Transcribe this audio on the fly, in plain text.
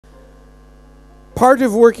Part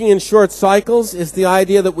of working in short cycles is the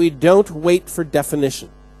idea that we don't wait for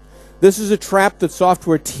definition. This is a trap that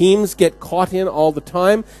software teams get caught in all the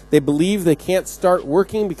time. They believe they can't start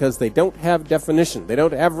working because they don't have definition. They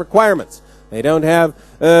don't have requirements. They don't have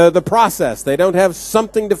the process. They don't have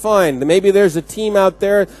something defined. Maybe there's a team out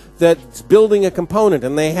there that's building a component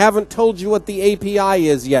and they haven't told you what the API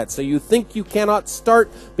is yet. So you think you cannot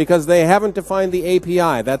start because they haven't defined the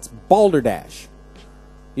API. That's balderdash.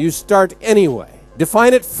 You start anyway.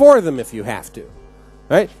 Define it for them if you have to.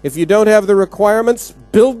 Right? If you don't have the requirements,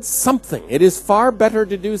 build something. It is far better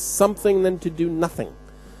to do something than to do nothing.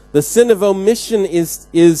 The sin of omission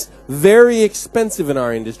is very expensive in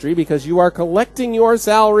our industry because you are collecting your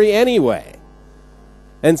salary anyway.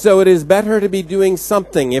 And so it is better to be doing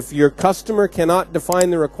something. If your customer cannot define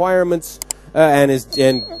the requirements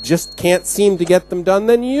and just can't seem to get them done,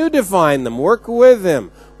 then you define them. Work with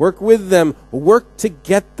them. Work with them. Work to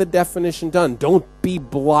get the definition done. Don't be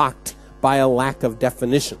blocked by a lack of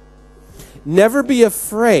definition. Never be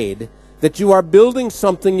afraid that you are building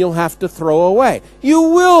something you'll have to throw away. You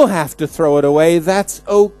will have to throw it away. That's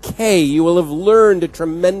okay. You will have learned a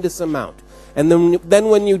tremendous amount. And then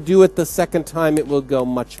when you do it the second time, it will go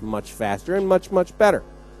much, much faster and much, much better.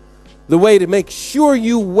 The way to make sure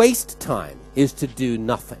you waste time is to do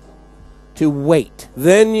nothing. To wait.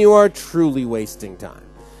 Then you are truly wasting time.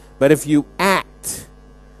 But if you act,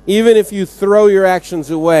 even if you throw your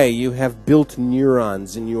actions away, you have built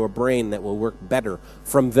neurons in your brain that will work better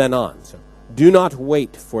from then on. So do not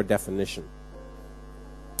wait for definition.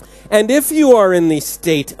 And if you are in the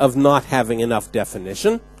state of not having enough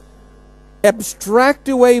definition, abstract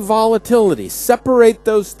away volatility. Separate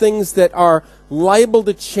those things that are liable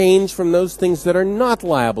to change from those things that are not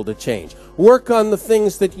liable to change. Work on the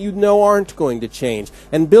things that you know aren't going to change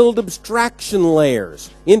and build abstraction layers,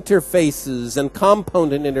 interfaces and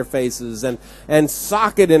component interfaces and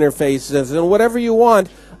socket interfaces and whatever you want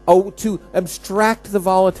to abstract the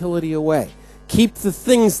volatility away. Keep the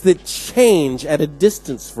things that change at a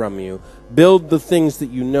distance from you. Build the things that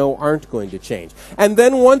you know aren't going to change. And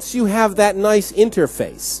then once you have that nice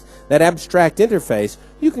interface, that abstract interface,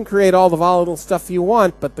 you can create all the volatile stuff you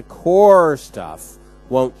want, but the core stuff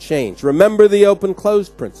won't change. Remember the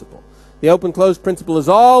open-closed principle. The open-closed principle is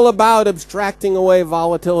all about abstracting away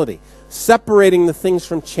volatility, separating the things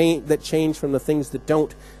that change from the things that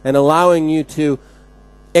don't, and allowing you to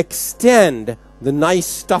extend the nice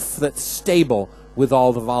stuff that's stable with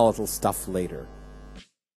all the volatile stuff later.